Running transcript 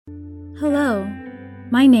Hello,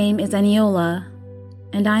 my name is Eniola,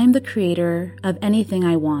 and I am the creator of Anything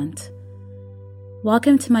I Want.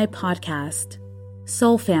 Welcome to my podcast,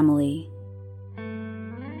 Soul Family.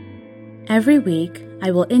 Every week,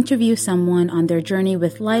 I will interview someone on their journey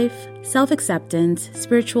with life, self-acceptance,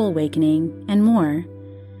 spiritual awakening, and more.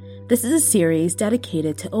 This is a series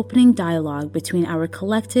dedicated to opening dialogue between our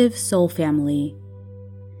collective soul family.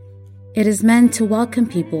 It is meant to welcome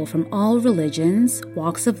people from all religions,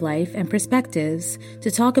 walks of life, and perspectives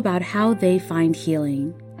to talk about how they find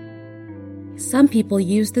healing. Some people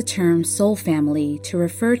use the term soul family to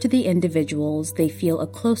refer to the individuals they feel a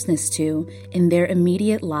closeness to in their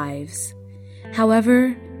immediate lives.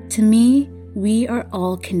 However, to me, we are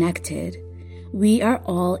all connected. We are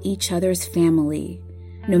all each other's family,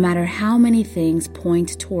 no matter how many things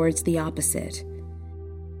point towards the opposite.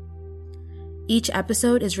 Each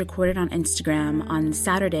episode is recorded on Instagram on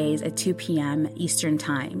Saturdays at 2 p.m. Eastern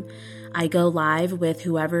Time. I go live with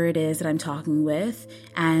whoever it is that I'm talking with,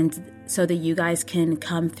 and so that you guys can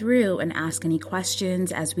come through and ask any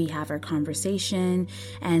questions as we have our conversation,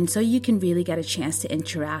 and so you can really get a chance to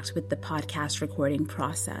interact with the podcast recording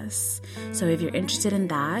process. So if you're interested in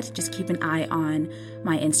that, just keep an eye on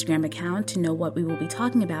my Instagram account to know what we will be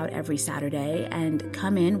talking about every Saturday, and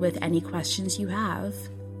come in with any questions you have.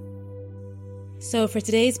 So for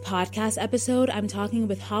today's podcast episode, I'm talking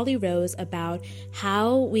with Holly Rose about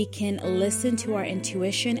how we can listen to our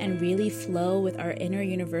intuition and really flow with our inner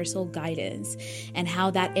universal guidance, and how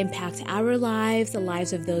that impacts our lives, the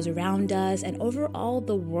lives of those around us, and overall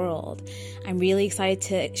the world. I'm really excited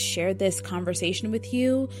to share this conversation with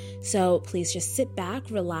you, so please just sit back,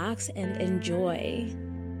 relax, and enjoy.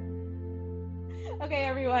 Okay,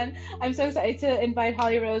 everyone. I'm so excited to invite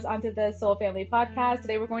Holly Rose onto the Soul Family podcast.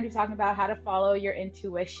 Today, we're going to be talking about how to follow your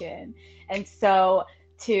intuition. And so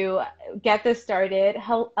to get this started,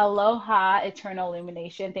 aloha, eternal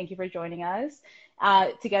illumination. Thank you for joining us.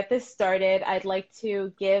 To get this started, I'd like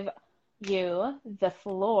to give you the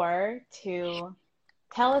floor to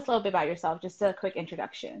tell us a little bit about yourself, just a quick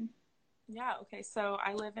introduction. Yeah, okay. So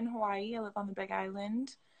I live in Hawaii. I live on the Big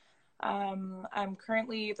Island. I'm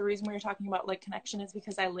currently, the reason we were talking about like connection is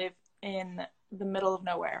because I live in the middle of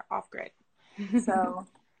nowhere, off grid. So,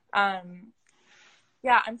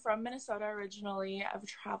 yeah, I'm from Minnesota originally. I've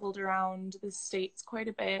traveled around the States quite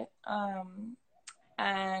a bit.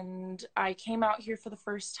 And I came out here for the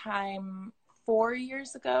first time 4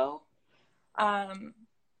 years ago.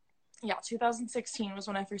 2016 was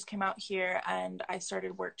when I first came out here and I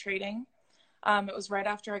started work trading. It was right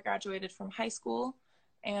after I graduated from high school.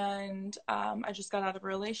 And I just got out of a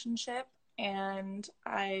relationship, and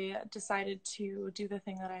I decided to do the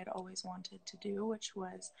thing that I had always wanted to do, which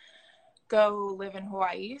was go live in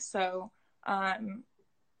Hawaii. So I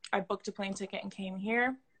booked a plane ticket and came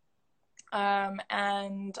here. And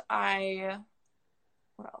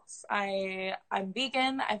what else? I'm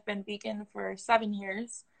vegan. I've been vegan for 7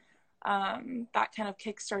 years. That kind of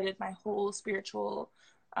kickstarted my whole spiritual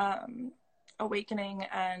awakening,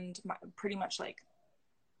 and pretty much like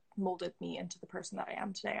molded me into the person that I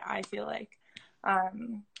am today, I feel like. I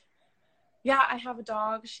have a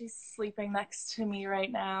dog. She's sleeping next to me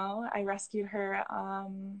right now. I rescued her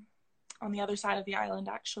on the other side of the island,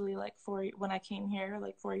 actually, when I came here,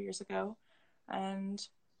 4 years ago. And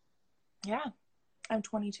yeah, I'm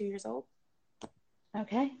 22 years old.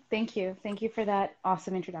 Okay, thank you. Thank you for that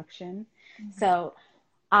awesome introduction. Mm-hmm. So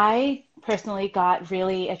I personally got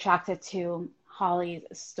really attracted to Holly's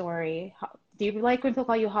story. Do you like when people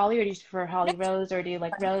call you Holly, or do you prefer Holly Rose, or do you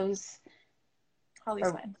like Rose?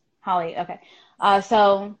 Holly's fine. Holly, okay.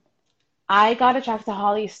 So I got attracted to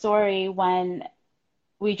Holly's story when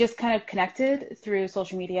we just kind of connected through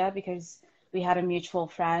social media, because we had a mutual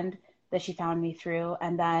friend that she found me through.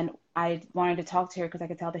 And then I wanted to talk to her because I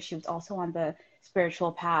could tell that she was also on the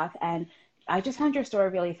spiritual path. And I just found your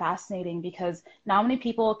story really fascinating, because not many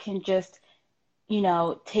people can just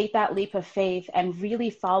take that leap of faith and really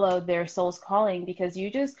follow their soul's calling, because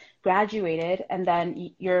you just graduated and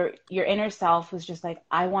then your inner self was just like,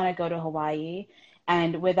 I want to go to Hawaii.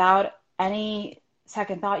 And without any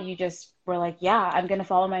second thought, you just were like, yeah, I'm going to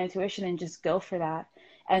follow my intuition and just go for that.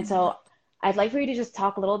 And so I'd like for you to just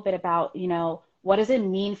talk a little bit about, what does it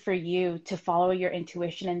mean for you to follow your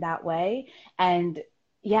intuition in that way? And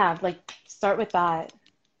yeah, start with that.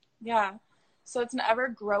 Yeah. So it's an ever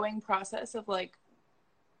growing process of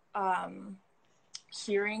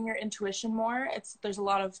hearing your intuition more. There's a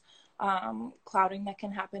lot of clouding that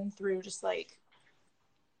can happen through just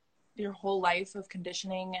your whole life of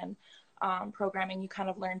conditioning and programming. You kind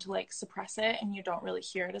of learn to suppress it, and you don't really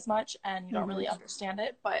hear it as much, and you don't really understand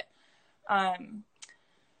it. But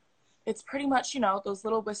it's pretty much, you know, those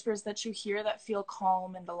little whispers that you hear that feel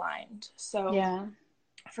calm and aligned. So Yeah.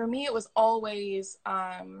 for me, it was always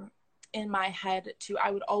in my head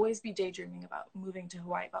I would always be daydreaming about moving to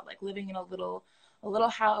Hawaii, about like living in a little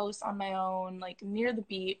house on my own, like near the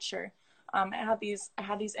beach, or I had these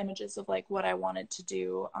images of like what I wanted to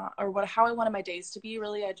do, or how I wanted my days to be.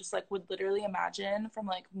 Really, I just like would literally imagine from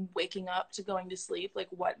like waking up to going to sleep, like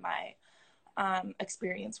what my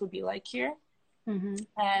experience would be like here. Mm-hmm.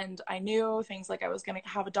 And I knew things like I was going to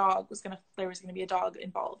have a dog, there was going to be a dog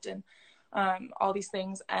involved, and all these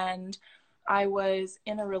things. And I was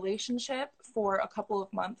in a relationship for a couple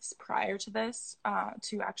of months prior to this,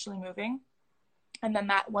 to actually moving. And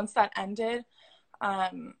then once that ended,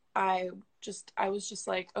 I was just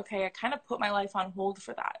like, okay, I kind of put my life on hold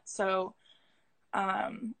for that. So I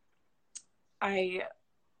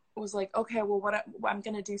was like, okay, well, I'm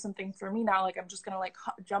going to do something for me now. Like, I'm just going to like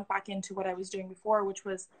jump back into what I was doing before, which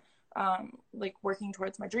was like working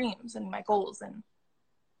towards my dreams and my goals and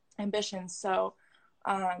ambitions. So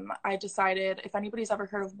I decided, if anybody's ever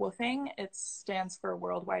heard of WWOOFing, it stands for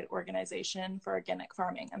Worldwide Organization for Organic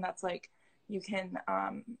Farming. And that's like, you can,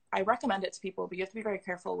 I recommend it to people, but you have to be very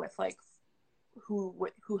careful with like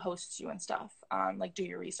who hosts you and stuff. Like, do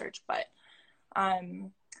your research. But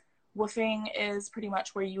WWOOFing is pretty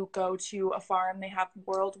much where you go to a farm. They have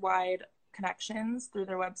worldwide connections through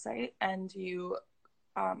their website, and you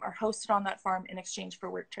are hosted on that farm in exchange for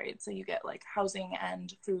work trade. So you get like housing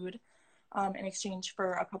and food in exchange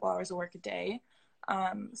for a couple hours of work a day.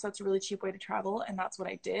 So it's a really cheap way to travel, and that's what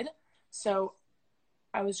I did. So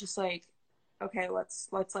I was just like, okay, let's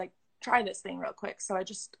like try this thing real quick. So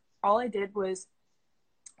all I did was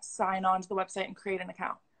sign on to the website and create an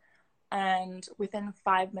account. And within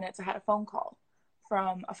 5 minutes, I had a phone call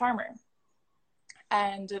from a farmer,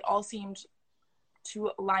 and it all seemed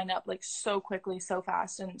to line up like so quickly, so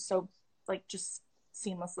fast, and so like just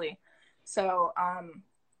seamlessly. So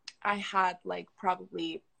I had like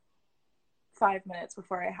probably 5 minutes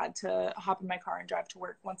before I had to hop in my car and drive to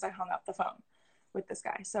work once I hung up the phone with this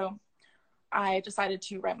guy. So I decided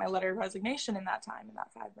to write my letter of resignation in that 5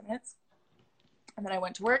 minutes. And then I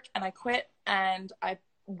went to work and I quit, and I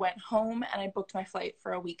went home and I booked my flight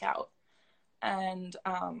for a week out. And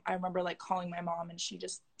I remember like calling my mom, and she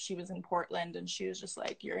was in Portland, and she was just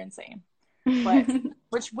like, you're insane. But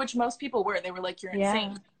which most people were. They were like, you're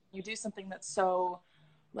insane. You do something that's so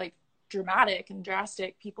like dramatic and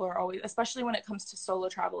drastic. People are always, especially when it comes to solo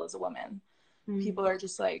travel as a woman, people are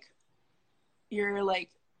just like, you're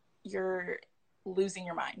losing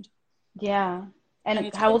your mind. Yeah.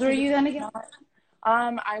 And how old were you then again?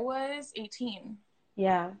 I was 18.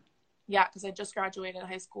 Yeah. Yeah, because I just graduated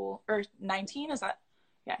high school. Or 19, is that?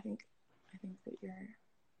 Yeah, I think that you're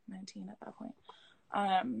 19 at that point.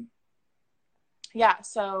 Yeah,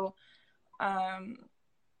 so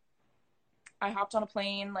I hopped on a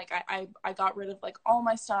plane. Like I got rid of like all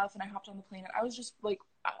my stuff, and I hopped on the plane, and I was just like,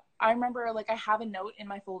 I remember like I have a note in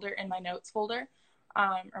my notes folder,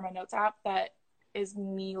 or my notes app, that is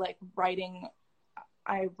me like writing.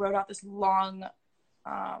 I wrote out this long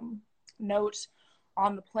note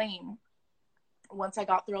on the plane once I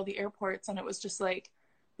got through all the airports, and it was just like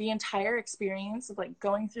the entire experience of like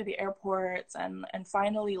going through the airports and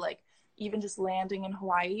finally like even just landing in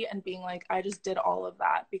Hawaii and being like, I just did all of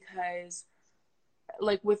that because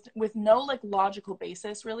like with no like logical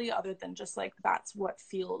basis really, other than just like that's what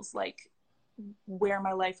feels like where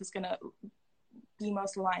my life is gonna be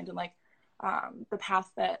most aligned, and like the path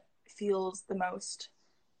that feels the most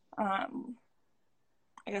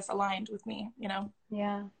I guess aligned with me, you know?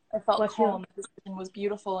 Yeah. I felt calm. The decision was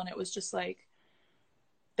beautiful, and it was just like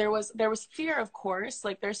there was fear, of course.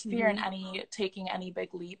 Like there's fear in taking any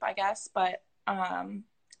big leap, I guess, but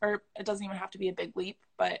or it doesn't even have to be a big leap,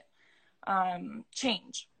 but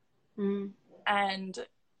change. And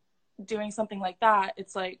doing something like that,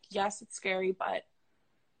 it's like, yes, it's scary, but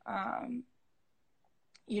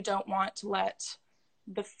you don't want to let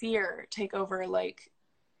the fear take over, like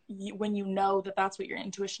when you know that that's what your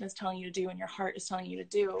intuition is telling you to do and your heart is telling you to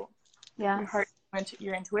do. Your heart and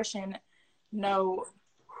your intuition know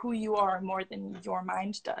who you are more than your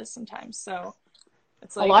mind does sometimes. So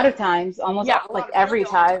it's like a lot of times, almost like every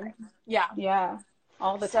time. Yeah,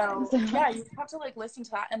 all the time. Yeah, you have to like listen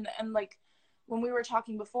to that. And like when we were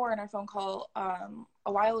talking before in our phone call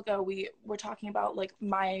a while ago, we were talking about like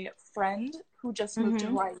my friend who just moved to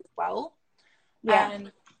Hawaii as well.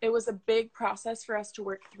 And it was a big process for us to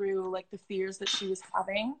work through like the fears that she was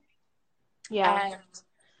having. And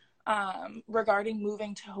regarding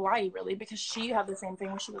moving to Hawaii, really, because she had the same thing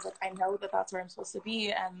where she was like, I know that that's where I'm supposed to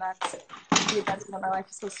be, and that's the adventure that my life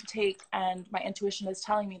is supposed to take, and my intuition is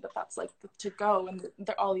telling me that that's like to go, and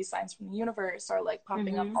all these signs from the universe are like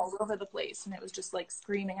popping up all over the place, and it was just like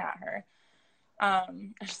screaming at her. I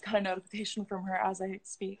just got a notification from her as I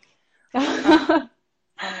speak.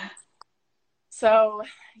 So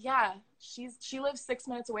yeah, she lives 6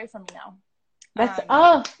 minutes away from me now. That's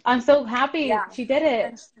I'm so happy she did it.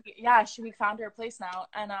 And we found her a place now,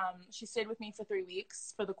 and she stayed with me for 3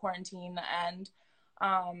 weeks for the quarantine, and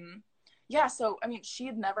so I mean,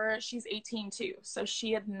 she's 18 too, so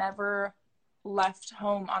she had never left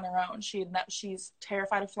home on her own. She's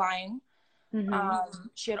terrified of flying.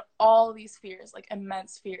 She had all these fears, like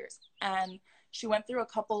immense fears, and she went through a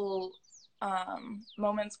couple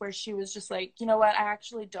moments where she was just like, you know what, I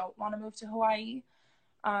actually don't want to move to Hawaii.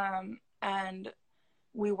 And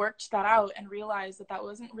we worked that out and realized that that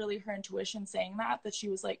wasn't really her intuition saying that she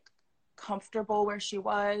was like comfortable where she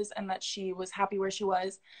was and that she was happy where she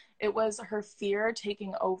was. It was her fear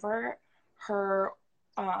taking over her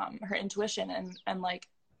intuition, and like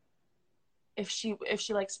if she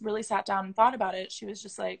like really sat down and thought about it, she was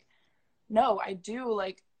just like, no, I do,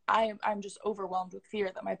 like I'm just overwhelmed with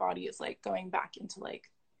fear that my body is like going back into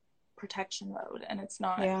like protection mode, and it's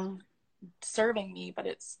not serving me, but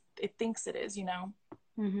it thinks it is, you know.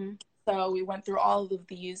 So we went through all of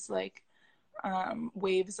these like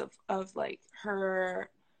waves of like her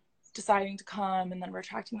deciding to come and then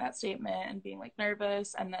retracting that statement and being like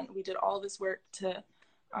nervous, and then we did all this work to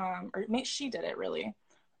she did it really,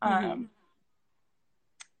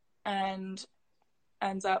 and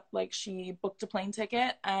ends up like she booked a plane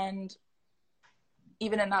ticket, and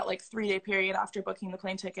even in that like 3-day period after booking the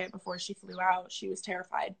plane ticket before she flew out, she was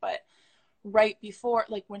terrified. But right before,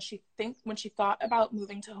 like when she thought about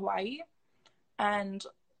moving to Hawaii, and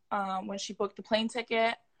when she booked the plane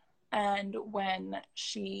ticket, and when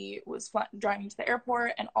she was driving to the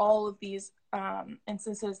airport, and all of these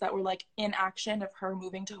instances that were like in action of her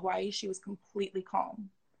moving to Hawaii, she was completely calm.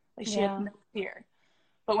 Like she had no fear.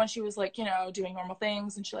 But when she was like, you know, doing normal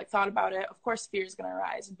things and she like thought about it, of course fear is going to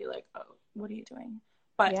arise and be like, oh, what are you doing?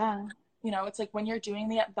 But, you know, it's like when you're doing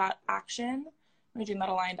that action, when you're doing that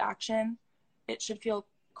aligned action, it should feel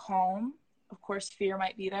calm. Of course, fear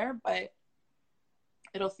might be there, but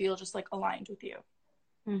it'll feel just like aligned with you.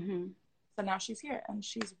 So now she's here, and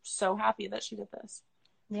she's so happy that she did this.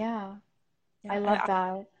 Yeah. I love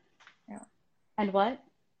that. Yeah. And what?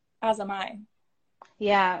 As am I.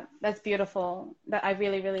 Yeah, that's beautiful. That I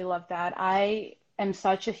really, really love that. I am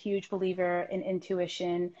such a huge believer in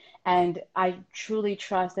intuition, and I truly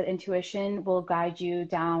trust that intuition will guide you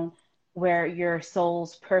down where your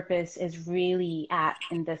soul's purpose is really at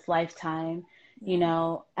in this lifetime, you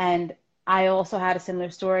know. And I also had a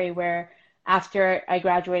similar story where after I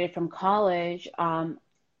graduated from college,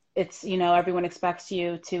 it's, you know, everyone expects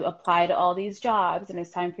you to apply to all these jobs, and it's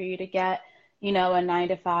time for you to get, you know, a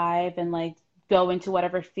 9-to-5 and like go into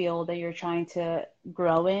whatever field that you're trying to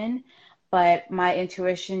grow in. But my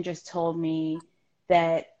intuition just told me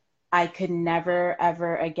that I could never,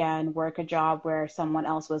 ever again work a job where someone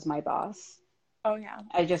else was my boss. Oh, yeah.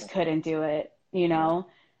 I just couldn't do it, you know?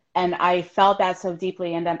 And I felt that so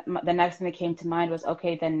deeply. And then the next thing that came to mind was,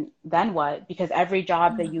 okay, then what? Because every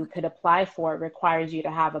job that you could apply for requires you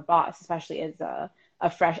to have a boss, especially as a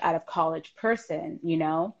fresh out of college person, you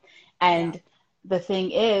know? And the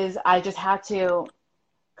thing is, I just had to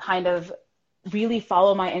kind of really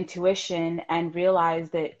follow my intuition and realize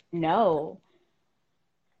that, no,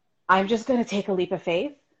 I'm just going to take a leap of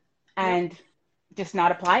faith and just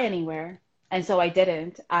not apply anywhere. And so I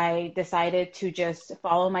didn't. I decided to just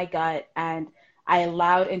follow my gut, and I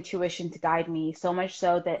allowed intuition to guide me, so much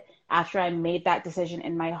so that after I made that decision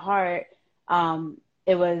in my heart,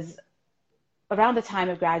 it was around the time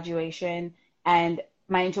of graduation, and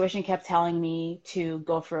my intuition kept telling me to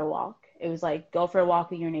go for a walk. It was like, go for a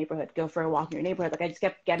walk in your neighborhood, go for a walk in your neighborhood. Like I just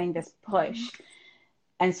kept getting this push.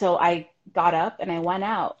 And so I got up and I went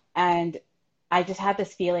out, and I just had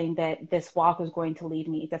this feeling that this walk was going to lead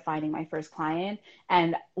me to finding my first client.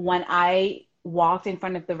 And when I walked in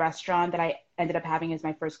front of the restaurant that I ended up having as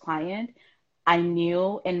my first client, I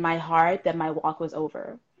knew in my heart that my walk was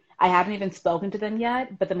over. I hadn't even spoken to them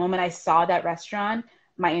yet, but the moment I saw that restaurant,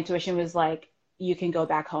 my intuition was like, you can go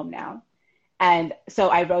back home now. And so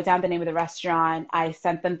I wrote down the name of the restaurant, I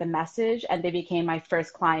sent them the message, and they became my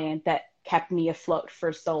first client that kept me afloat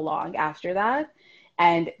for so long after that.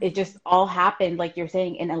 And it just all happened, like you're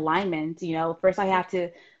saying, in alignment. You know, first I had to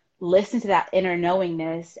listen to that inner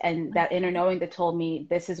knowingness, and that inner knowing that told me,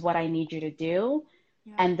 this is what I need you to do.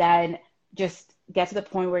 And then just get to the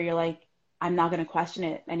point where you're like, I'm not going to question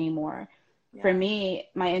it anymore. For Yeah. me,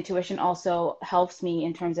 my intuition also helps me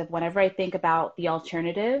in terms of whenever I think about the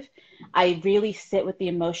alternative, I really sit with the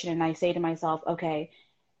emotion and I say to myself, okay,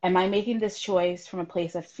 am I making this choice from a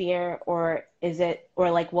place of fear, or is it,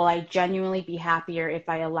 or like, will I genuinely be happier if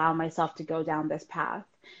I allow myself to go down this path?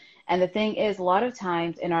 And the thing is, a lot of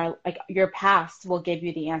times in our, like, your past will give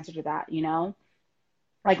you the answer to that, you know?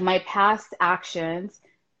 Like my past actions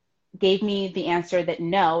gave me the answer that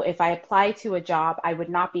no, if I applied to a job, I would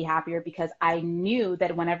not be happier, because I knew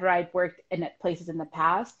that whenever I'd worked in places in the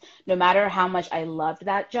past, no matter how much I loved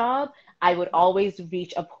that job, I would always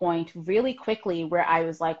reach a point really quickly where I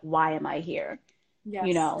was like, why am I here? You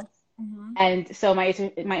Yes. know? Mm-hmm. And so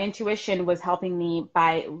my intuition was helping me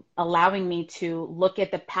by allowing me to look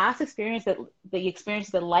at the past experience, that the experience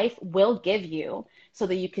that life will give you, so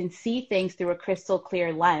that you can see things through a crystal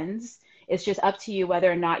clear lens. It's just up to you whether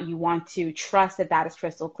or not you want to trust that that is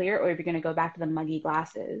crystal clear, or if you're going to go back to the muggy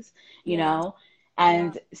glasses, you Yeah. know? Yeah.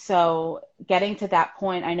 And so getting to that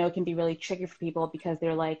point, I know it can be really tricky for people, because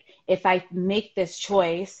they're like, if I make this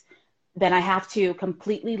choice, then I have to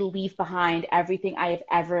completely leave behind everything I have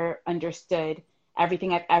ever understood,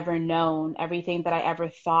 everything I've ever known, everything that I ever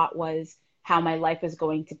thought was how my life is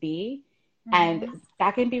going to be. And Mm-hmm.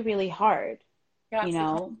 that can be really hard, Yeah, you it's the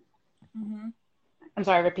know? mm-hmm. I'm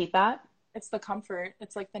sorry, repeat that. It's the comfort.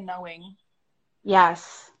 It's like the knowing.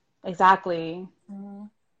 Yes, exactly. Mm-hmm.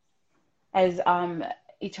 As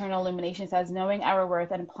Eternal Illumination says, knowing our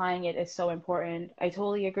worth and applying it is so important. I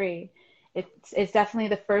totally agree. It's definitely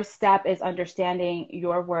the first step is understanding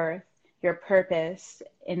your worth, your purpose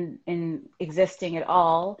in existing at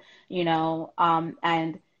all, you know.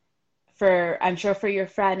 And for, I'm sure for your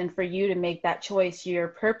friend and for you to make that choice, your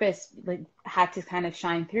purpose like had to kind of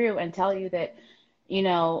shine through and tell you that, you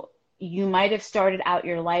know, you might have started out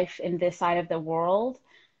your life in this side of the world,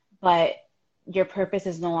 but your purpose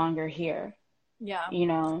is no longer here, Yeah. you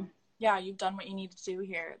know? Yeah, you've done what you need to do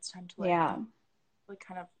here. It's time to Yeah, like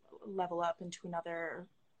kind of level up into another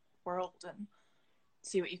world and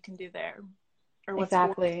see what you can do there or what's for.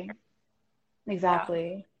 exactly. Yeah.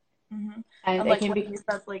 Exactly. Mm-hmm. And And it like can when be, you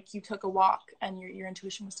said like you took a walk and your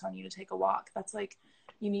intuition was telling you to take a walk, that's like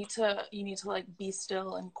you need to like be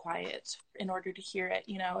still and quiet in order to hear it.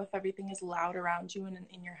 You know, if everything is loud around you and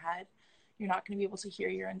in your head, you're not going to be able to hear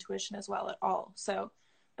your intuition as well at all. So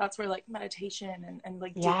that's where like meditation and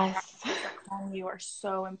like doing yes. practices that calm you are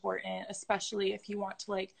so important, especially if you want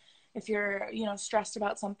to like if you're, you know, stressed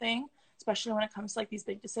about something, especially when it comes to like these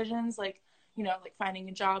big decisions, like, you know, like finding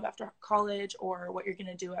a job after college or what you're going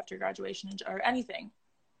to do after graduation or anything.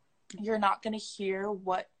 You're not going to hear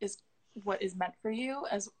what is meant for you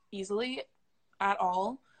as easily at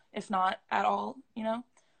all, if not at all, you know,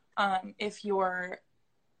 if you're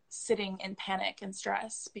sitting in panic and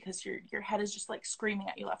stress because your head is just like screaming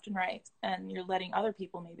at you left and right, and you're letting other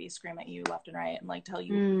people maybe scream at you left and right and like tell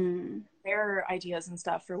you Mm, their ideas and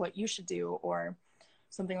stuff for what you should do or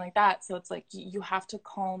something like that. So it's like you have to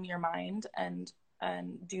calm your mind and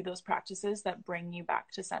do those practices that bring you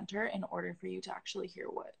back to center in order for you to actually hear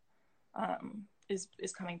what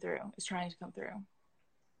is coming through, is trying to come through.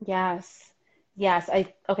 yes. Yes.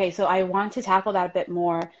 Okay, so I want to tackle that a bit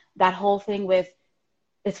more. That whole thing with,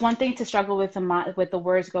 it's one thing to struggle with with the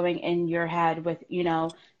words going in your head, with, you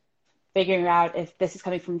know, figuring out if this is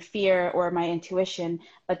coming from fear or my intuition,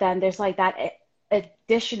 but then there's like that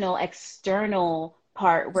additional external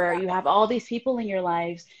part where you have all these people in your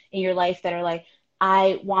life that are like,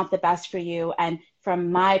 I want the best for you, and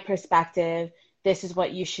from my perspective, this is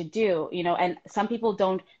what you should do, you know. And some people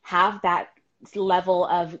don't have that level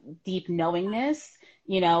of deep knowingness,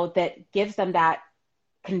 you know, that gives them that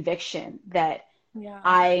conviction that Yeah.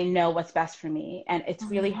 I know what's best for me. And it's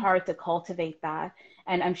really Mm-hmm. hard to cultivate that.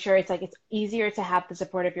 And I'm sure it's like it's easier to have the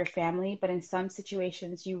support of your family, but in some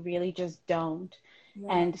situations you really just don't.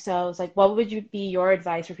 Yeah. And so it's like, what would you be your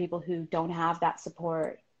advice for people who don't have that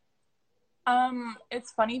support?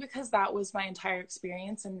 It's funny because that was my entire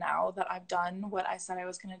experience, and now that I've done what I said I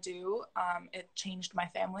was gonna do, it changed my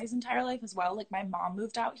family's entire life as well. Like my mom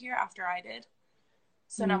moved out here after I did.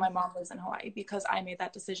 So now Mm, my mom lives in Hawaii because I made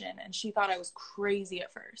that decision, and she thought I was crazy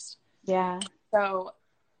at first. yeah. So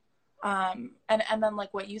and then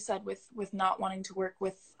like what you said with not wanting to work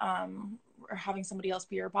with or having somebody else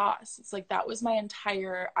be your boss, it's like that was my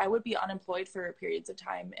entire, I would be unemployed for periods of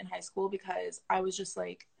time in high school because I was just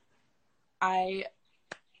like, I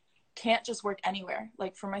can't just work anywhere,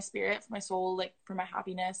 like for my spirit, for my soul, like for my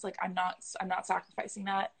happiness, like I'm not sacrificing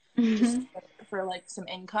that just for like some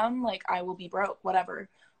income. Like I will be broke, whatever,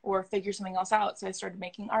 or figure something else out. So I started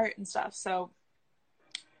making art and stuff. So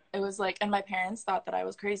It was like, and my parents thought that I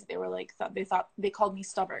was crazy. They were like, they called me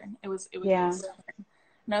stubborn. It was Yeah. stubborn.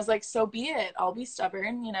 And I was like, so be it. I'll be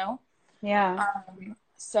stubborn, you know? Yeah. I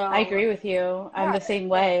So agree with you. I'm yeah, the same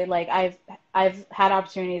way. Like I've had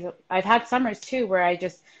opportunities. I've had summers too where I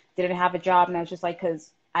just didn't have a job, and I was just like,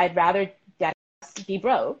 because I'd rather be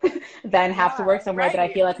broke than have to yeah, work somewhere that I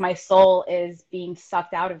right. feel like my soul is being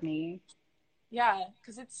sucked out of me. Yeah,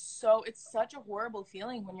 because it's such a horrible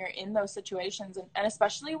feeling when you're in those situations, and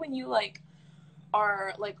especially when you like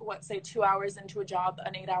are like, what, say 2 hours into a job,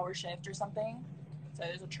 an 8-hour shift or something. So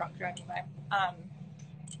there's a truck driving by.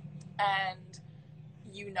 And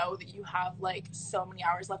you know that you have like so many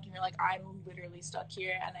hours left and you're like, I'm literally stuck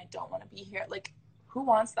here and I don't want to be here. Like, who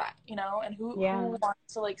wants that, you know? And Yeah. who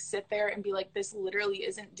wants to like sit there and be like, this literally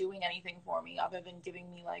isn't doing anything for me other than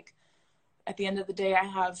giving me like, at the end of the day, I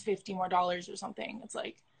have $50 more or something. It's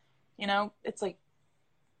like, you know, it's like,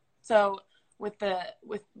 so with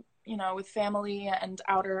you know, with family and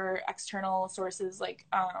outer external sources, like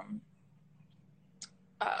kind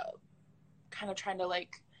of trying to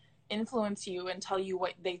like influence you and tell you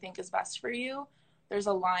what they think is best for you, there's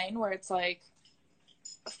a line where it's like,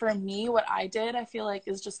 for me, what I did, I feel like,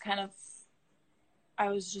 is just kind of,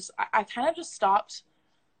 I kind of just stopped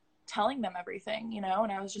telling them everything, you know?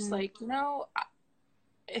 And I was just like, you know,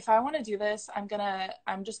 if I want to do this, I'm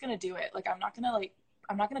just gonna do it. Like, I'm not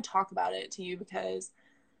gonna talk about it to you, because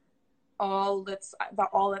all that's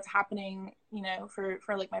happening, you know, for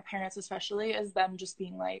like my parents especially, is them just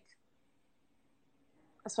being like,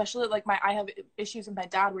 especially like I have issues with my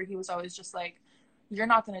dad where he was always just like, you're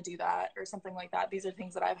not going to do that or something like that. These are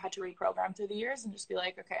things that I've had to reprogram through the years, and just be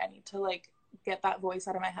like, okay, I need to like get that voice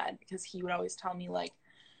out of my head, because he would always tell me like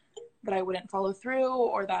that I wouldn't follow through,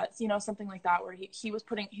 or that, you know, something like that, where he was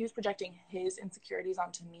projecting his insecurities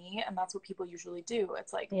onto me. And that's what people usually do.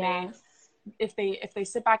 It's like, Yeah. if they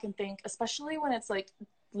sit back and think, especially when it's like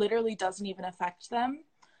literally doesn't even affect them.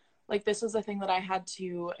 Like, this was a thing that I had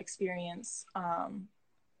to experience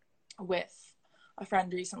with a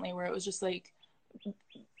friend recently, where it was just like,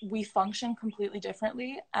 we function completely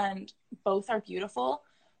differently and both are beautiful,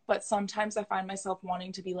 but sometimes I find myself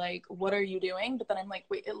wanting to be like, what are you doing? But then I'm like,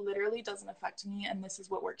 wait, it literally doesn't affect me, and this is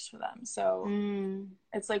what works for them. So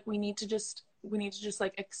it's like, we need to just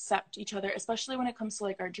like accept each other, especially when it comes to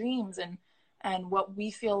like our dreams and what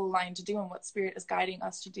we feel aligned to do and what spirit is guiding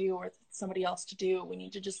us to do, or somebody else to do. We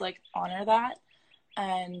need to just like honor that.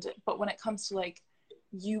 But when it comes to like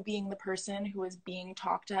you being the person who is being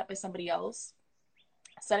talked at by somebody else,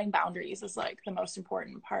 setting boundaries is like the most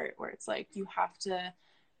important part, where it's like, you have to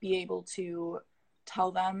be able to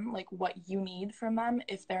tell them like what you need from them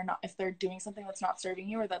if they're doing something that's not serving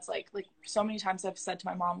you, or that's like so many times I've said to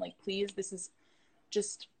my mom, like, please, this is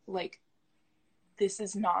just like, this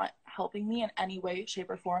is not helping me in any way, shape,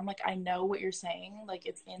 or form. Like, I know what you're saying, like,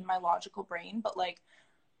 it's in my logical brain, but like,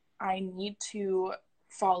 I need to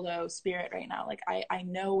follow spirit right now. Like, I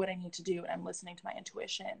know what I need to do, and I'm listening to my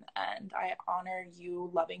intuition, and I honor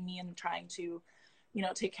you loving me and trying to, you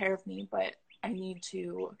know, take care of me, but I need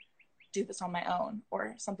to do this on my own,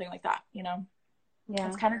 or something like that, you know? Yeah.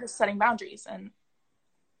 It's kind of just setting boundaries, and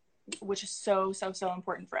which is so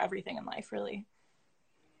important for everything in life, really.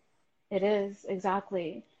 It is,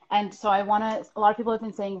 exactly. And so a lot of people have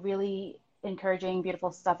been saying really encouraging,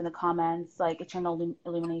 beautiful stuff in the comments. Like Eternal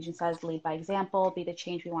Illumination says, lead by example, be the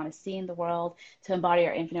change we want to see in the world. To embody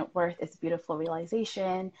our infinite worth is a beautiful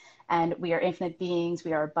realization. And we are infinite beings,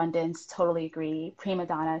 we are abundance. Totally agree. Prima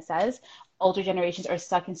Donna says, older generations are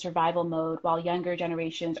stuck in survival mode, while younger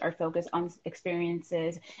generations are focused on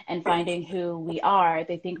experiences and finding who we are.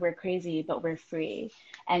 They think we're crazy, but we're free.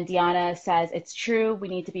 And Diana says, it's true, we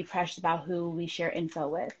need to be precious about who we share info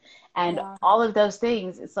with. And Yeah. all of those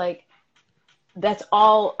things, it's like, that's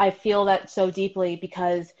all. I feel that so deeply,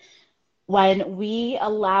 because when we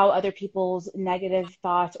allow other people's negative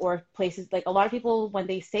thoughts or places, like a lot of people, when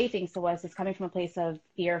they say things to us, it's coming from a place of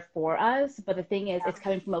fear for us. But the thing is, it's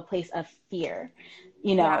coming from a place of fear,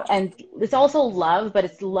 you know, Yeah. and it's also love, but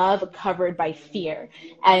it's love covered by fear.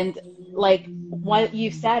 And like what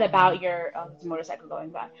you said about your, oh, there's a motorcycle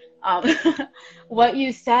going by. Um, what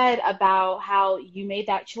you said about how you made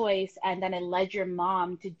that choice and then it led your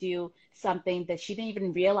mom to do something that she didn't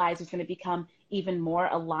even realize was going to become even more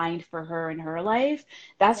aligned for her in her life.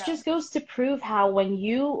 That just goes to prove how when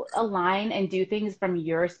you align and do things from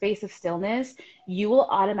your space of stillness, you will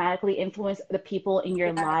automatically influence the people in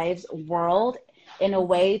your lives world in a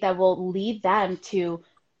way that will lead them to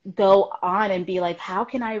go on and be like, how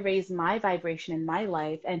can I raise my vibration in my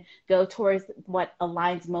life and go towards what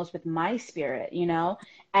aligns most with my spirit, you know?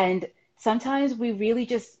 And sometimes we really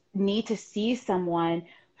just need to see someone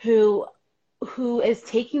who is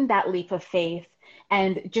taking that leap of faith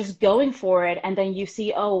and just going for it, and then you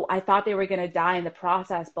see, oh, I thought they were going to die in the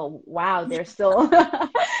process, but wow, they're still they're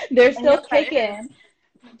And yeah, still kicking.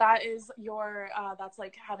 that is your that's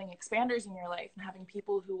like having expanders in your life and having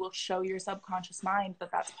people who will show your subconscious mind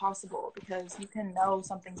that that's possible, because you can know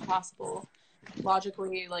something's possible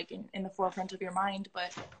logically, like in the forefront of your mind,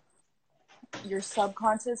 but your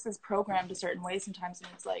subconscious is programmed a certain way sometimes, and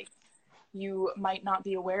it's like you might not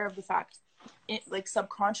be aware of the fact, like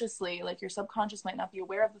subconsciously, like your subconscious might not be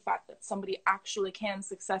aware of the fact that somebody actually can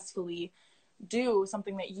successfully do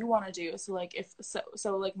something that you want to do. So like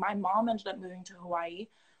like my mom ended up moving to Hawaii.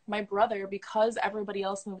 My brother, because everybody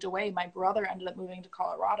else moved away, my brother ended up moving to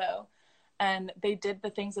Colorado, and they did the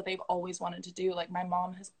things that they've always wanted to do. Like my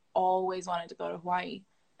mom has always wanted to go to Hawaii,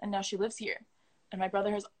 and now she lives here. And my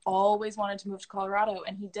brother has always wanted to move to Colorado,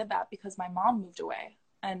 and he did that because my mom moved away.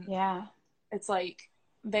 And Yeah. it's like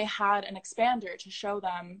they had an expander to show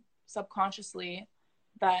them subconsciously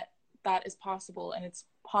that that is possible, and it's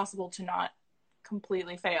possible to not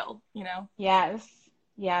completely fail, you know? Yes.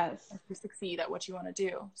 To succeed at what you want to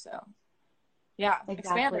do. So yeah,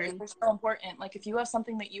 Exactly. expanders are so important. Like if you have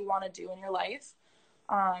something that you want to do in your life,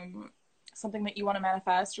 something that you want to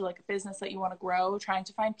manifest, or like a business that you want to grow, trying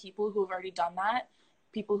to find people who have already done that,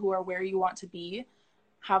 people who are where you want to be,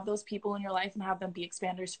 have those people in your life and have them be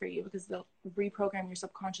expanders for you, because they'll reprogram your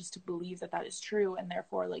subconscious to believe that that is true, and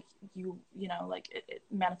therefore like you know, like it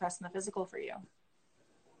manifests in the physical for you.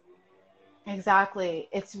 Exactly.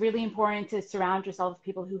 It's really important to surround yourself with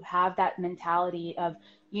people who have that mentality of,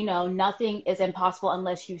 nothing is impossible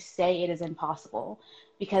unless you say it is impossible.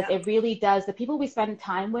 Because Yeah. it really does. The people we spend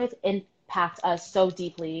time with impact us so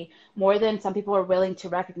deeply, more than some people are willing to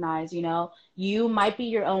recognize. You might be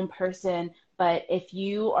your own person, but if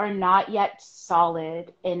you are not yet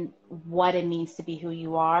solid in what it means to be who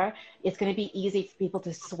you are, it's going to be easy for people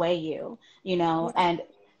to sway you, Yeah. and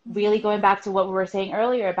really going back to what we were saying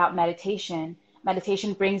earlier about meditation.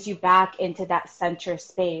 Meditation brings you back into that center Yeah.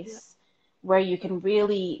 space where you can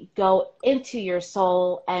really go into your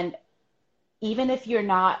soul. And even if you're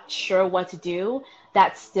not sure what to do,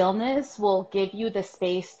 that stillness will give you the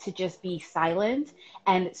space to just be silent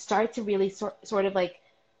and start to really sort of like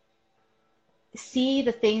see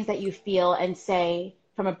the things that you feel and say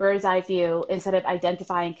from a bird's eye view instead of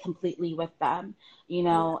identifying completely with them.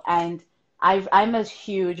 And I'm a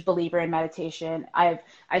huge believer in meditation. I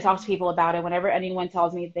talk to people about it. Whenever anyone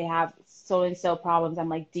tells me they have so and so problems, I'm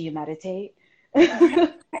like, do you meditate? Like,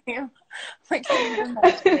 can't even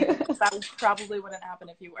meditate. That probably wouldn't happen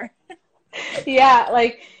if you were. Yeah,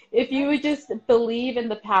 like if you would just believe in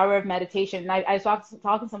the power of meditation. And I was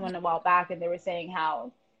talking to someone a while back, and they were saying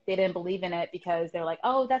how they didn't believe in it because they're like,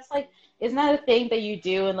 oh, that's like, isn't that a thing that you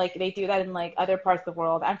do? And like they do that in like other parts of the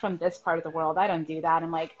world. I'm from this part of the world. I don't do that.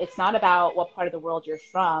 And like, it's not about what part of the world you're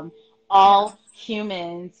from. Yeah. All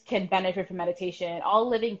humans can benefit from meditation, all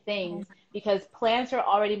living things, because plants are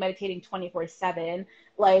already meditating 24/7.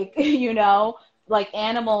 Like, like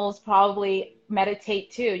animals probably meditate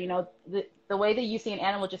too. The way that you see an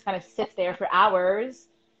animal just kind of sits there for hours.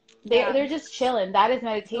 Yeah. They're just chilling. That is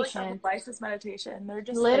I feel like their whole meditation. life is meditation. They're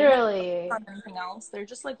not Literally. on anything else. They're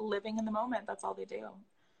just like living in the moment. That's all they do. And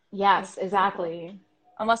Yes, it's beautiful. exactly.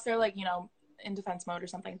 Unless they're like, in defense mode or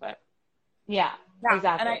something. But Yeah, yeah. And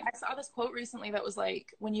exactly. I saw this quote recently that was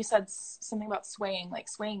like, when you said something about swaying, like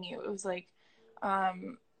swaying you, it was like,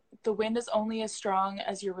 um, the wind is only as strong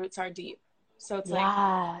as your roots are deep. So it's like,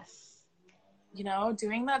 Yes.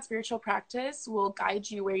 doing that spiritual practice will guide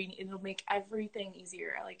you where it'll make everything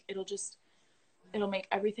easier. Like it'll make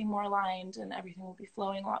everything more aligned, and everything will be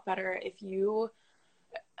flowing a lot better if you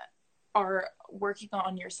are working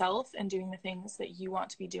on yourself and doing the things that you want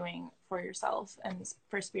to be doing for yourself and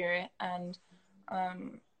for spirit. And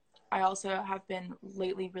I also have been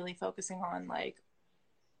lately really focusing on, like,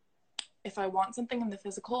 if I want something in the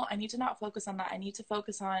physical, I need to not focus on that. I need to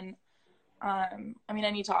focus on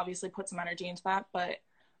I need to obviously put some energy into that, but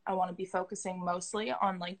I want to be focusing mostly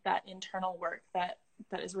on like that internal work that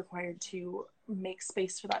is required to make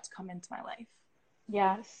space for that to come into my life.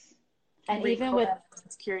 Yes. And even with, Reprogram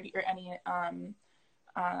insecurity or any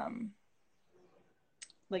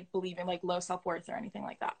like believing like low self-worth or anything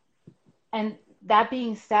like that. and that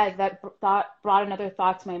being said, that brought another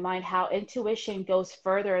thought to my mind, how intuition goes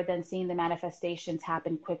further than seeing the manifestations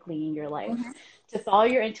happen quickly in your life. Mm-hmm. To follow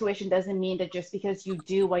your intuition doesn't mean that just because you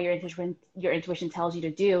do what your intuition tells you to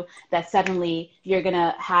do, that suddenly you're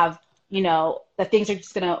gonna have that things are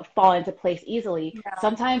just going to fall into place easily. Yeah.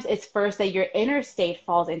 Sometimes it's first that your inner state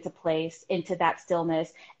falls into place, into that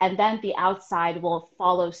stillness, and then the outside will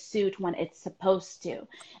follow suit when it's supposed to.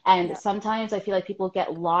 And Yeah. sometimes I feel like people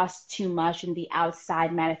get lost too much in the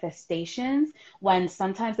outside manifestations, when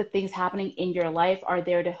sometimes the things happening in your life are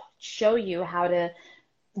there to show you how to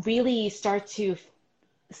really start to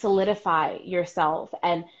solidify yourself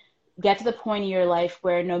and get to the point in your life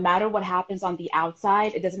where no matter what happens on the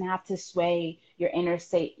outside, it doesn't have to sway your inner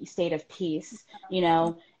state of peace,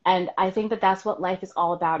 And I think that that's what life is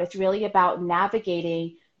all about. It's really about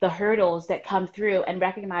navigating the hurdles that come through and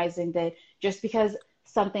recognizing that just because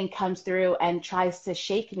something comes through and tries to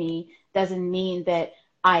shake me doesn't mean that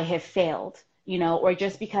I have failed. Or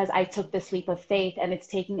just because I took this leap of faith and it's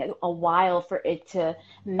taking a while for it to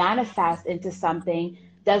manifest into something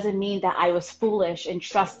doesn't mean that I was foolish in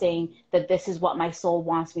trusting that this is what my soul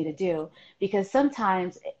wants me to do. Because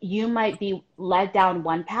sometimes you might be led down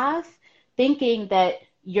one path thinking that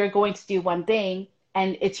you're going to do one thing,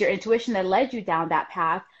 and it's your intuition that led you down that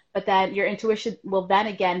path. But then your intuition will then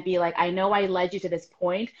again be like, I know I led you to this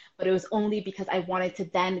point, but it was only because I wanted to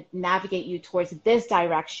then navigate you towards this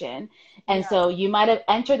direction. And so you might have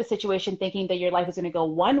entered the situation thinking that your life was going to go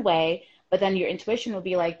one way, but then your intuition will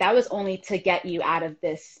be like, that was only to get you out of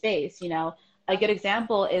this space. A good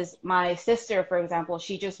example is my sister, for example.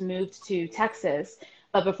 She just moved to Texas,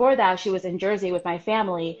 but before that she was in Jersey with my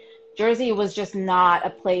family. Jersey was just not a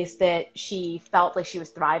place that she felt like she was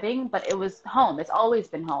thriving, but it was home. It's always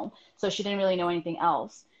been home. So she didn't really know anything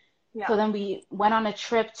else. Yeah. So then we went on a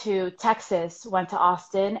trip to Texas, went to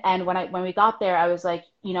Austin. And when we got there, I was like,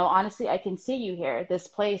 honestly, I can see you here. This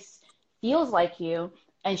place feels like you.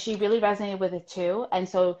 And she really resonated with it too. And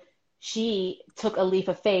so she took a leap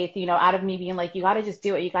of faith, out of me being like, you got to just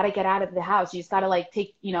do it. You got to get out of the house. You just got to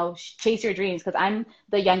take, chase your dreams. Cause I'm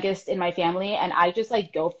the youngest in my family and I just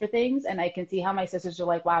go for things. And I can see how my sisters are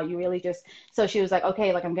like, wow, you really just, so she was like,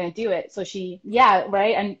 okay, I'm going to do it. So yeah,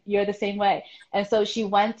 right. And you're the same way. And so she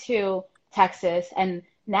went to Texas, and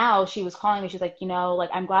now she was calling me. She's like,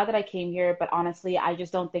 I'm glad that I came here, but honestly, I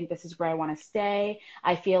just don't think this is where I want to stay.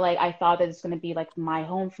 I feel like I thought that it's going to be my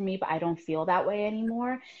home for me, but I don't feel that way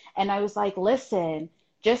anymore. And I was like, listen,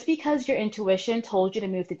 just because your intuition told you to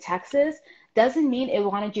move to Texas doesn't mean it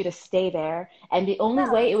wanted you to stay there. And the only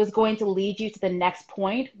way it was going to lead you to the next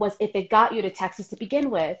point was if it got you to Texas to begin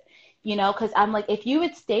with. Because I'm like, if you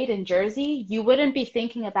had stayed in Jersey, you wouldn't be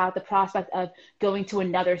thinking about the prospect of going to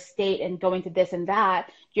another state and going to this and that.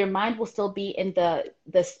 Your mind will still be in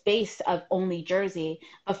the space of only Jersey.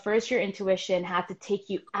 But first, your intuition had to take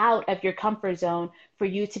you out of your comfort zone for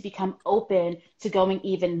you to become open to going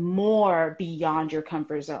even more beyond your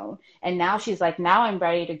comfort zone. And now she's like, now I'm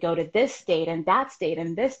ready to go to this state and that state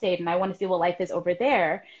and this state, and I want to see what life is over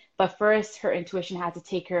there. But first, her intuition had to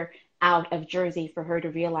take her out of Jersey for her to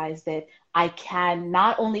realize that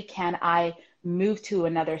not only can I move to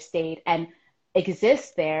another state and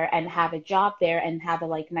exist there and have a job there and have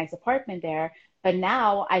a nice apartment there, but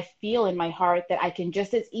now I feel in my heart that I can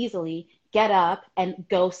just as easily get up and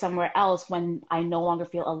go somewhere else when I no longer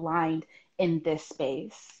feel aligned in this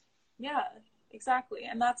space. Yeah, exactly.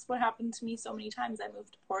 And that's what happened to me so many times. I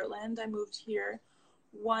moved to Portland. I moved here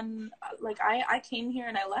I came here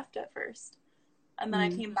and I left at first. And then I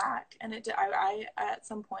came back, and I at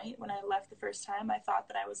some point when I left the first time, I thought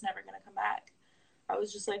that I was never going to come back. I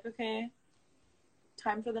was just like, okay,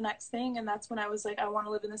 time for the next thing. And that's when I was like, I want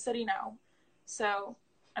to live in the city now. So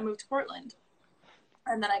I moved to Portland.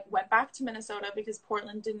 And then I went back to Minnesota because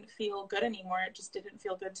Portland didn't feel good anymore. It just didn't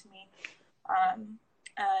feel good to me.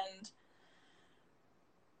 And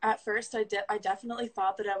at first I definitely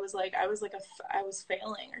thought that I was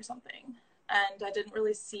failing or something. And I didn't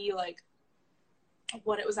really see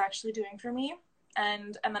what it was actually doing for me.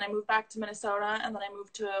 And then I moved back to Minnesota, and then I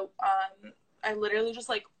moved to I literally just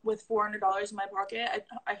with $400 in my pocket,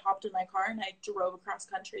 I hopped in my car and I drove across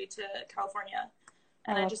country to California,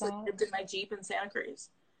 and I just lived in my Jeep in Santa Cruz.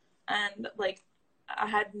 And I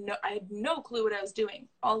had no clue what I was doing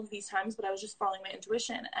all of these times, but I was just following my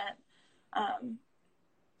intuition and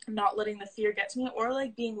not letting the fear get to me, or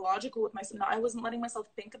being logical with myself. I wasn't letting myself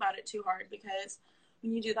think about it too hard, because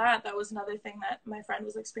when you do that, that was another thing that my friend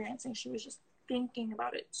was experiencing. She was just thinking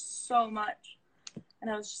about it so much. And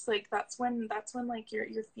I was just like, that's when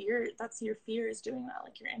your fear is doing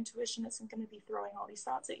that. Your intuition isn't going to be throwing all these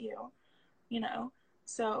thoughts at you,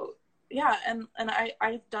 So yeah. And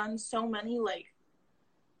I've done so many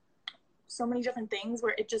different things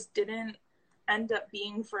where it just didn't end up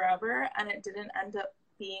being forever. And it didn't end up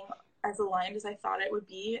being as aligned as I thought it would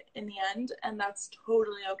be in the end. And that's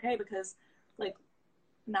totally okay, because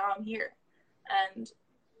now I'm here. And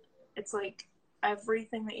it's like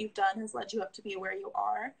everything that you've done has led you up to be where you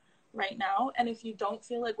are right now. And if you don't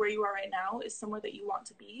feel like where you are right now is somewhere that you want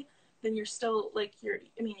to be, then you're still like,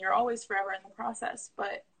 you're always forever in the process,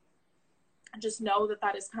 but just know that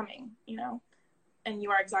that is coming, you know, and you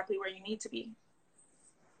are exactly where you need to be.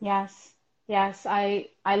 Yes. Yes. I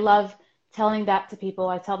love telling that to people.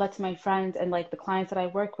 I tell that to my friends and like the clients that I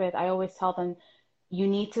work with. I always tell them you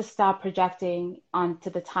need to stop projecting onto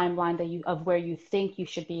the timeline that you of where you think you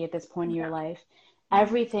should be at this point in your Yeah. life. Mm-hmm.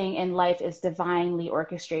 Everything in life is divinely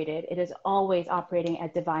orchestrated. It is always operating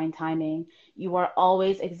at divine timing. You are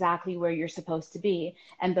always exactly where you're supposed to be.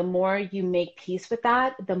 And the more you make peace with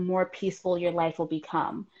that, the more peaceful your life will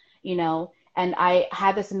become, you know? And I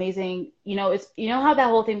had this amazing, it's, how that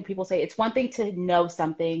whole thing people say, it's one thing to know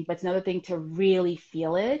something, but it's another thing to really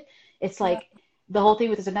feel it. It's Yeah. like the whole thing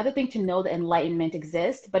with it's another thing to know that enlightenment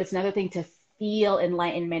exists, but it's another thing to feel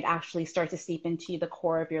enlightenment actually start to seep into the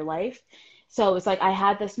core of your life. So it's like I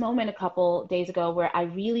had this moment a couple days ago where I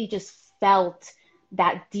really just felt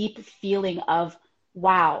that deep feeling of,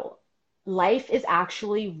 wow, life is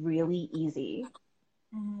actually really easy.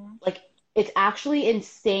 Mm-hmm. Like it's actually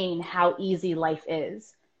insane how easy life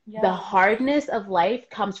is. The Yeah. hardness of life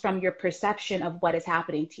comes from your perception of what is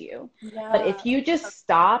happening to you. But Yeah. if you just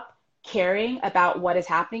stop caring about what is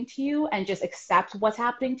happening to you and just accept what's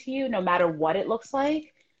happening to you, no matter what it looks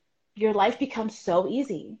like, your life becomes so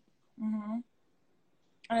easy. Mm-hmm.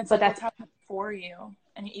 And it's But like that's, what's happening for you.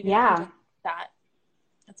 And even if you yeah, don't that,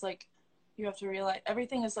 it's like you have to realize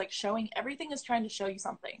everything is like everything is trying to show you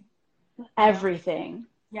something, you know? everything,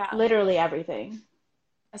 Yeah. literally everything.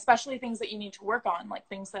 Especially things that you need to work on, like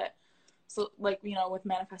things that, so like, you know, with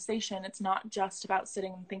manifestation, it's not just about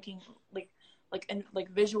sitting and thinking and like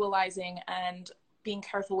visualizing and being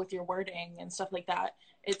careful with your wording and stuff like that.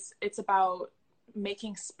 It's about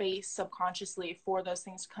making space subconsciously for those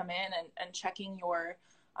things to come in, and checking your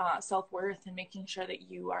self-worth, and making sure that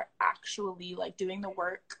you are actually like doing the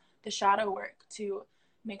work, the shadow work, to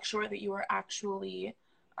make sure that you are actually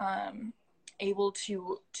able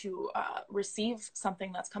to receive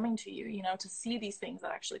something that's coming to you, you know, to see these things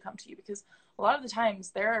that actually come to you. Because a lot of the times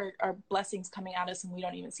there are blessings coming at us and we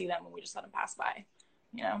don't even see them, and we just let them pass by,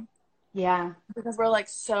 you know, Yeah. because we're like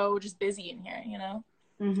so just busy in here, you know.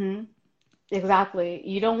 Mm-hmm. Exactly.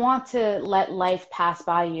 You don't want to let life pass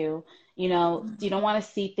by you. You don't want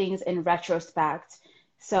to see things in retrospect.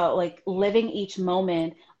 So like living each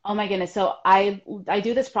moment. Oh my goodness. So I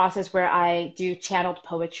do this process where I do channeled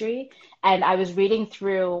poetry, and I was reading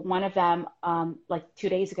through one of them like 2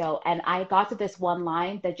 days ago, and I got to this one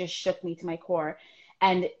line that just shook me to my core.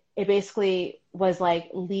 And it basically was like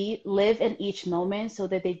live in each moment so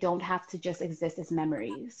that they don't have to just exist as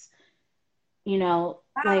memories.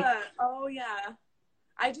 Like, Yeah. Oh yeah,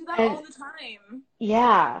 I do that and all the time.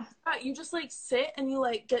 yeah. You just like sit and you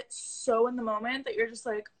like get so in the moment that you're just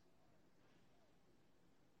like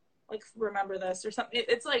remember this or something.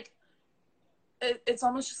 It's like it's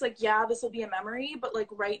almost just like, yeah, this will be a memory, but like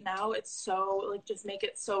right now it's so like just make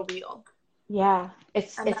it so real. Yeah,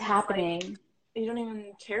 it's And it's then it's like happening you don't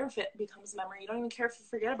even care if it becomes a memory. You don't even care if you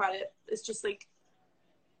forget about it. It's just like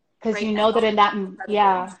because right you now know that in that, it's incredible.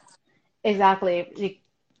 yeah, exactly. Like,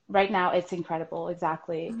 right now it's incredible,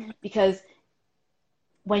 exactly. Mm-hmm. Because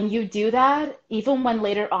when you do that, even when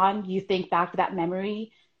later on you think back to that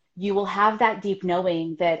memory, you will have that deep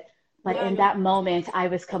knowing that, but Yeah, in you're like, that moment, I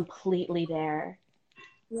was completely there.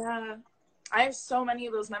 yeah. I have so many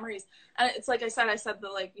of those memories. And it's like I said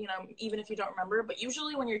that, like, you know, even if you don't remember, but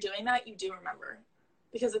usually when you're doing that, you do remember,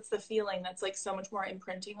 because it's the feeling that's like so much more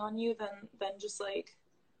imprinting on you than just like,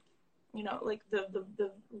 you know, like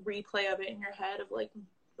the replay of it in your head of like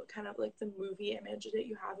kind of like the movie image that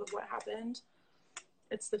you have of what happened.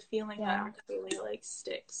 It's the feeling that Yeah, actually like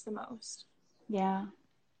sticks the most. yeah.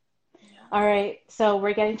 Yeah. All right, so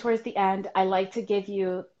we're getting towards the end. I like to give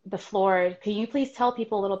you the floor. Can you please tell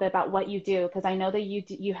people a little bit about what you do? Because I know that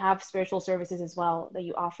you have spiritual services as well that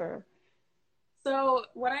you offer. So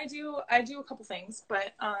what I do a couple things,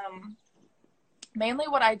 but mainly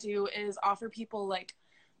what I do is offer people like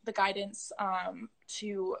the guidance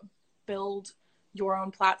to build your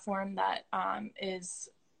own platform that is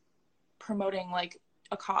promoting like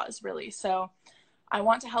a cause, really. So I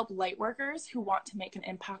want to help light workers who want to make an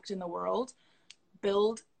impact in the world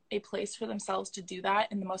build a place for themselves to do that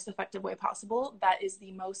in the most effective way possible, that is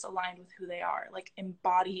the most aligned with who they are, like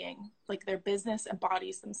embodying, like their business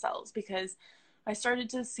embodies themselves. Because I started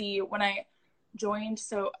to see when I joined,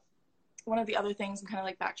 so one of the other things, I'm kind of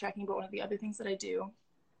like backtracking, but one of the other things that I do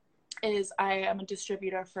is I am a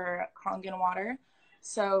distributor for Kangen water.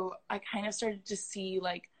 So I kind of started to see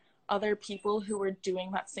like other people who were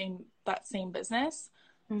doing that same business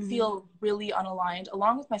feel really unaligned,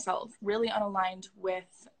 along with myself, really unaligned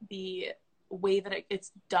with the way that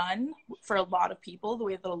it's done for a lot of people, the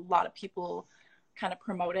way that a lot of people kind of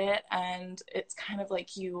promote it. And it's kind of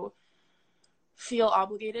like you feel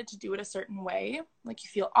obligated to do it a certain way. Like you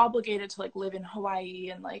feel obligated to like live in Hawaii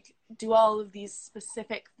and like do all of these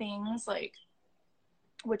specific things, like,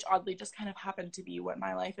 which oddly just kind of happened to be what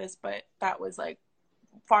my life is, but that was like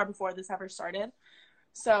far before this ever started.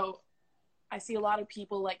 So I see a lot of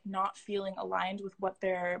people like not feeling aligned with what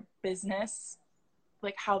their business,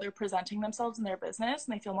 like how they're presenting themselves in their business,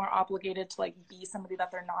 and they feel more obligated to like be somebody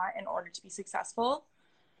that they're not in order to be successful.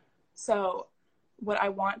 So what I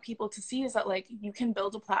want people to see is that like you can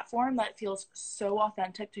build a platform that feels so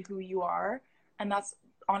authentic to who you are, and that's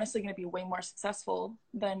honestly going to be way more successful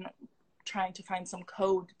than trying to find some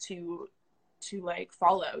code to like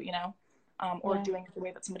follow, you know, or doing it the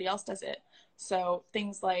way that somebody else does it. So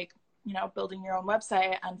things like, you know, building your own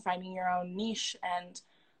website and finding your own niche and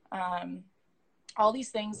all these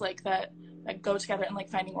things like that go together, and like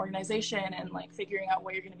finding organization and like figuring out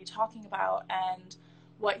what you're going to be talking about and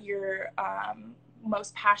what you're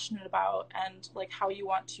most passionate about, and like how you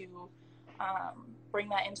want to bring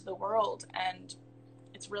that into the world. And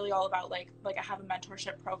it's really all about like I have a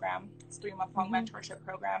mentorship program. It's a 3-month-long mentorship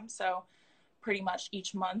program. So pretty much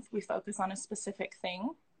each month we focus on a specific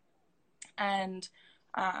thing. And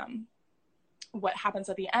what happens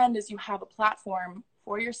at the end is you have a platform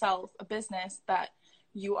for yourself, a business that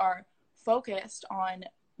you are focused on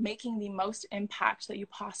making the most impact that you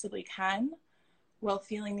possibly can while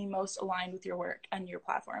feeling the most aligned with your work and your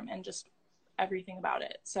platform and just everything about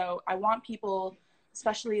it. So I want people,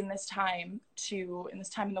 especially in this time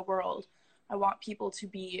in the world, I want people to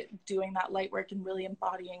be doing that light work and really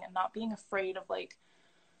embodying and not being afraid of like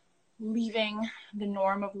leaving the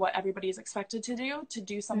norm of what everybody is expected to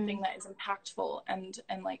do something that is impactful and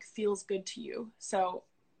like feels good to you. So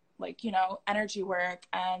like, you know, energy work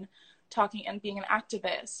and talking and being an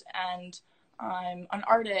activist and an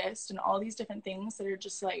artist and all these different things that are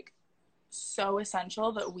just like so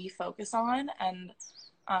essential that we focus on. And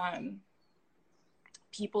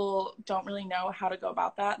people don't really know how to go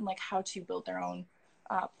about that and like how to build their own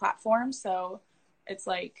platform. So it's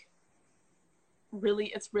like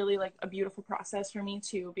it's really like a beautiful process for me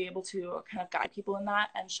to be able to kind of guide people in that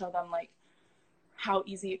and show them like how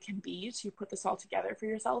easy it can be to put this all together for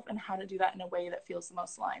yourself and how to do that in a way that feels the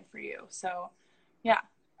most aligned for you. So yeah.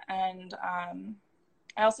 And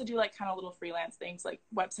I also do like kind of little freelance things like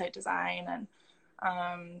website design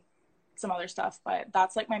and some other stuff, but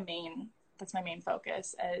that's like my main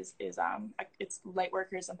focus is it's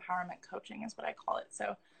Lightworkers Empowerment Coaching is what I call it.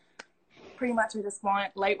 So pretty much I just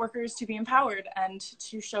want lightworkers to be empowered and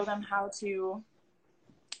to show them how to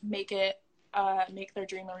make their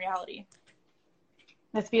dream a reality.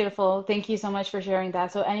 That's beautiful. Thank you so much for sharing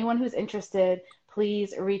that. So anyone who's interested,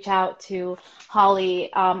 please reach out to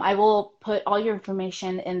Holly. I will put all your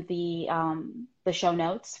information in the show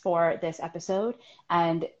notes for this episode,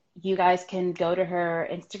 and you guys can go to her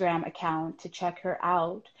Instagram account to check her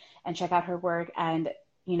out and check out her work and,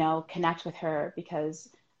 you know, connect with her, because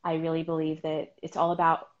I really believe that it's all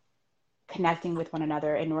about connecting with one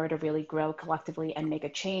another in order to really grow collectively and make a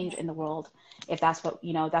change in the world. If that's what,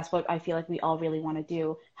 you know, that's what I feel like we all really want to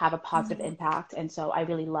do, have a positive impact. And so I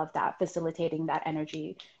really love that. Facilitating that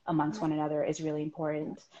energy amongst one another is really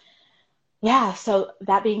important. Yeah. So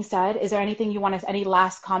that being said, is there anything you want to, any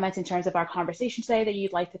last comments in terms of our conversation today that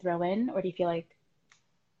you'd like to throw in, or do you feel like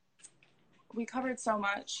we covered so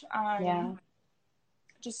much? Yeah.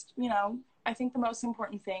 Just, you know, I think the most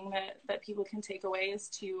important thing that people can take away is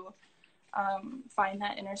to find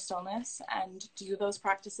that inner stillness and do those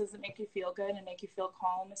practices that make you feel good and make you feel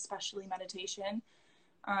calm, especially meditation.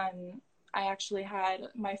 I actually had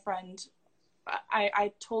my friend,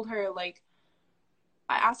 I told her, like,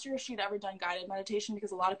 I asked her if she'd ever done guided meditation,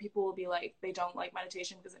 because a lot of people will be like, they don't like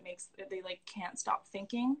meditation because they like can't stop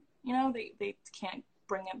thinking, you know, they can't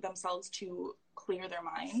bring themselves to clear their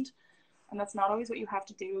mind. And that's not always what you have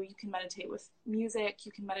to do. You can meditate with music,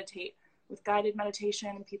 you can meditate with guided meditation,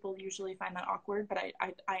 and people usually find that awkward, but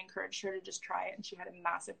I encouraged her to just try it, and she had a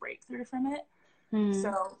massive breakthrough from it.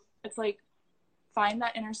 So it's like, find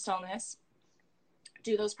that inner stillness,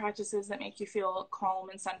 do those practices that make you feel calm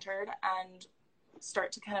and centered, and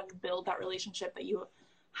start to kind of build that relationship that you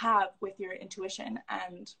have with your intuition,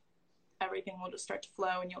 and everything will just start to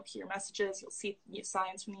flow, and you'll hear messages, you'll see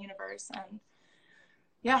signs from the universe. And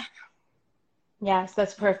yeah. Yes,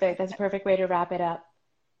 that's perfect. That's a perfect way to wrap it up.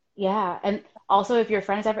 Yeah, and also if your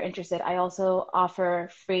friend is ever interested, I also offer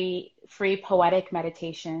free poetic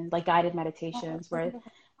meditation, like guided meditations where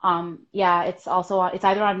yeah, it's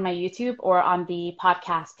either on my YouTube or on the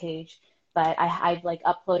podcast page, but I've like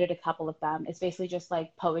uploaded a couple of them. It's basically just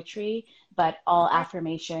like poetry, but all Okay.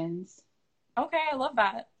 affirmations. Okay, I love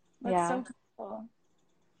that. That's Yeah. so cool.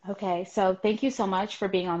 Okay, so thank you so much for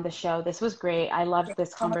being on the show. This was great. I loved Thank this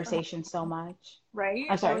you so much for conversation so much. right?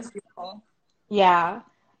 I'm That sorry. was beautiful. Yeah.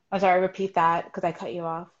 I'm sorry, repeat that because I cut you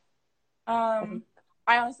off. I think. Um,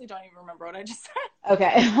 I honestly don't even remember what I just said.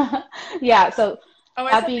 Okay. Yeah, so Oh,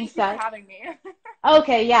 I that said being thank you for said, having me.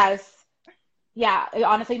 okay, yes. Yeah,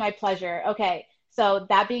 honestly, my pleasure. Okay, so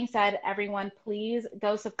that being said, everyone, please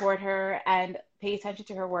go support her and pay attention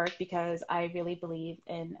to her work because I really believe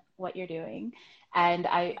in what you're doing. And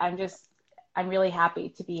I'm really happy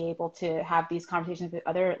to be able to have these conversations with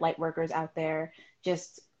other light workers out there,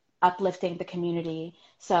 just uplifting the community.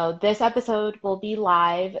 So this episode will be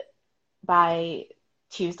live by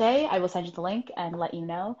Tuesday. I will send you the link and let you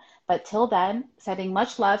know. But till then, sending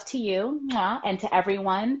much love to you and to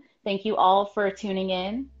everyone. Thank you all for tuning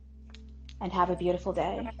in and have a beautiful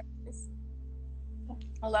day.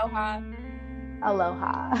 Aloha.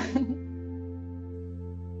 Aloha.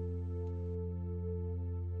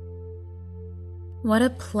 What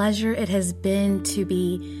a pleasure it has been to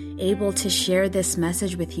be able to share this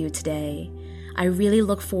message with you today. I really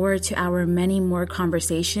look forward to our many more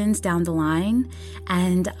conversations down the line,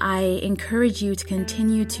 and I encourage you to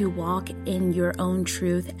continue to walk in your own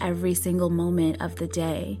truth every single moment of the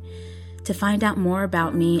day. To find out more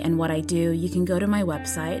about me and what I do, you can go to my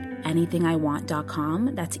website,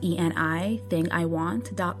 anythingiwant.com. That's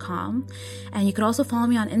ENI-THING-I-WANT.com. And you can also follow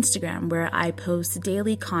me on Instagram, where I post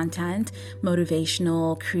daily content,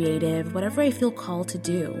 motivational, creative, whatever I feel called to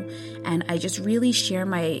do. And I just really share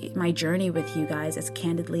my journey with you guys as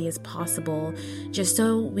candidly as possible, just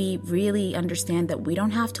so we really understand that we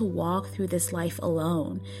don't have to walk through this life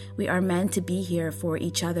alone. We are meant to be here for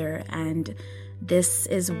each other, and this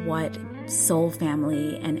is what Soul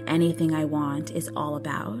Family and Anything I Want is all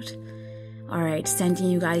about. All right, sending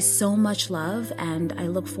you guys so much love, and I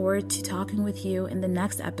look forward to talking with you in the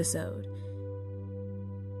next episode.